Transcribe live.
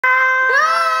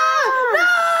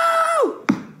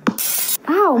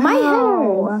my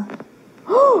hair.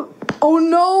 Oh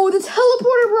no, the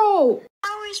teleporter broke.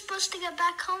 How are we supposed to get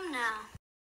back home now?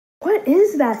 What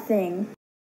is that thing?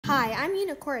 Hi, I'm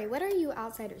Unicorey. What are you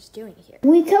outsiders doing here?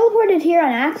 We teleported here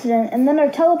on accident and then our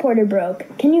teleporter broke.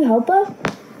 Can you help us?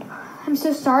 I'm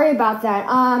so sorry about that.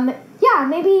 Yeah,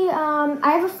 maybe,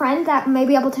 I have a friend that may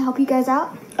be able to help you guys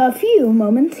out. A few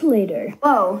moments later.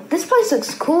 Whoa, this place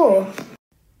looks cool.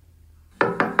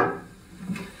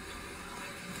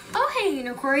 Oh, hey,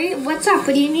 Unicorey. What's up?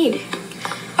 What do you need?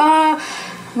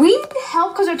 We need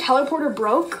help because our teleporter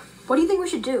broke. What do you think we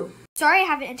should do? Sorry I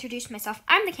haven't introduced myself.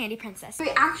 I'm the Candy Princess.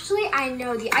 Actually, I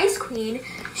know the Ice Queen.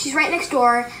 She's right next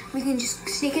door. We can just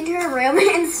sneak into her room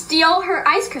and steal her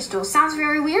ice crystals. Sounds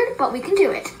very weird, but we can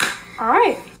do it. All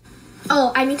right.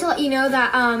 Oh, I need to let you know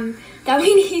that that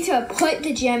we need to put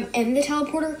the gem in the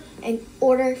teleporter in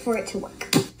order for it to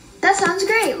work. That sounds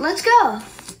great. Let's go.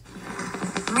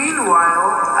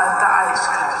 Meanwhile, at the ice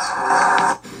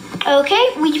castle. Okay,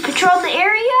 we patrolled the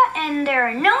area and there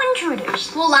are no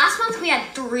intruders. Well, last month we had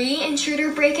 3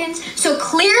 intruder break-ins, so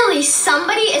clearly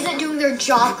somebody isn't doing their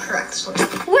job correctly.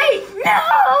 Wait, no!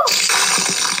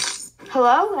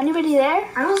 Hello? Anybody there?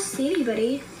 I don't see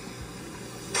anybody.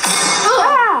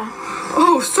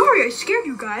 Oh, sorry, I scared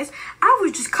you guys. I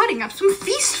was just cutting up some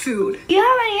feast food. Do you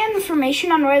have any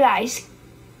information on where the Ice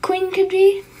Queen could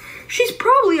be? She's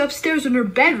probably upstairs in her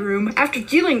bedroom after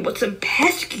dealing with some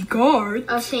pesky guards.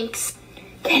 Oh, thanks.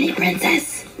 Candy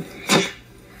Princess.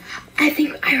 I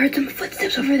think I heard some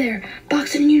footsteps over there.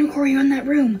 Box and Unicorn are in that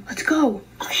room. Let's go.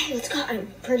 Okay, let's go. I'm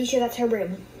pretty sure that's her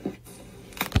room.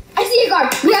 I see a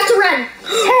guard. We have to run.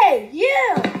 Hey,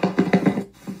 you!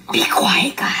 Be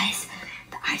quiet, guys.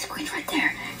 The Ice Queen's right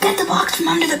there. Get the box from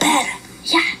under the bed.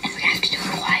 Yeah, and we have to do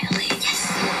it quietly. Yes.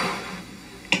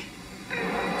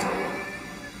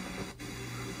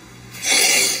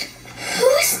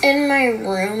 Who's in my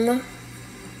room?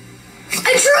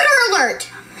 Intruder alert!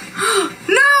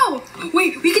 No!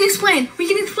 Wait, we can explain.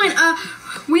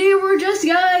 We were just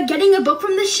getting a book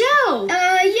from the shelf.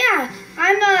 Yeah,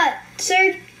 I'm,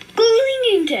 Sir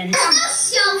Glingington.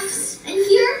 Shelves in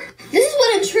here? This is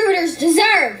what intruders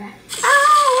deserve.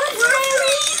 Oh, what's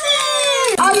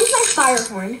amazing! I'll use my fire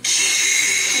horn.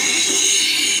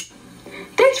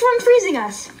 Thanks for unfreezing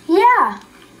us. Yeah.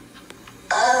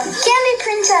 Candy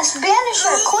Princess, banish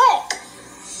her quick.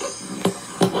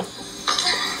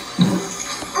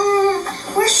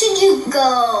 Where should you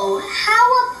go? How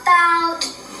about...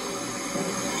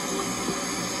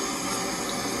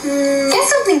 Get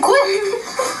something quick.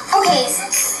 Okay,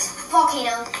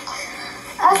 volcano.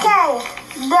 Okay,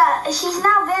 she's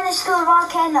now vanished to the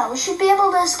volcano. We should be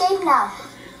able to escape now.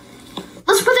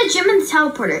 Let's put the gem in the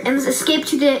teleporter and let's escape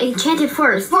to the enchanted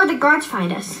forest before the guards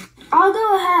find us. I'll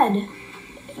go ahead.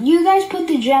 You guys put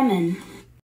the gem in.